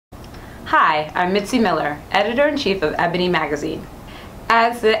Hi, I'm Mitzi Miller, Editor-in-Chief of Ebony Magazine.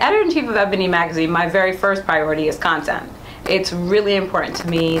 As the Editor-in-Chief of Ebony Magazine, my very first priority is content. It's really important to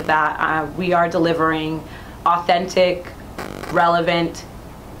me that we are delivering authentic, relevant,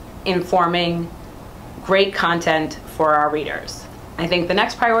 informing, great content for our readers. I think the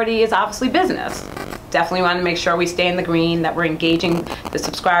next priority is obviously business. Definitely want to make sure we stay in the green, that we're engaging the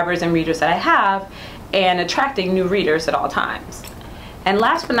subscribers and readers that I have, and attracting new readers at all times. And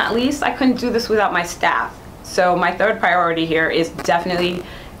last but not least, I couldn't do this without my staff. So my third priority here is definitely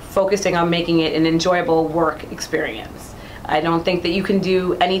focusing on making it an enjoyable work experience. I don't think that you can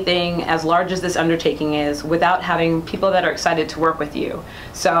do anything as large as this undertaking is without having people that are excited to work with you.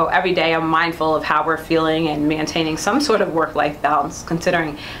 So every day I'm mindful of how we're feeling and maintaining some sort of work-life balance,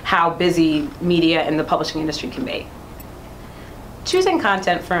 considering how busy media and the publishing industry can be. Choosing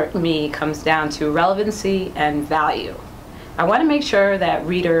content for me comes down to relevancy and value. I want to make sure that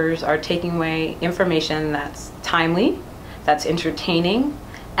readers are taking away information that's timely, that's entertaining,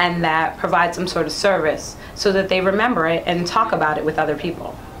 and that provides some sort of service so that they remember it and talk about it with other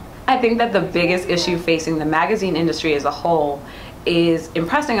people. I think that the biggest issue facing the magazine industry as a whole is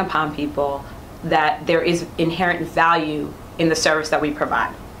impressing upon people that there is inherent value in the service that we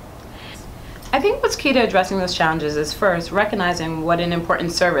provide. I think what's key to addressing those challenges is first recognizing what an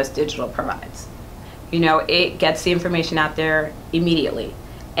important service digital provides. You know, it gets the information out there immediately,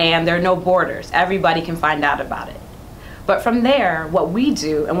 and there are no borders. Everybody can find out about it. But from there, what we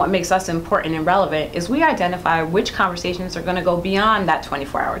do and what makes us important and relevant is we identify which conversations are going to go beyond that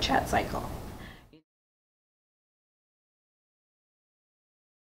 24-hour chat cycle.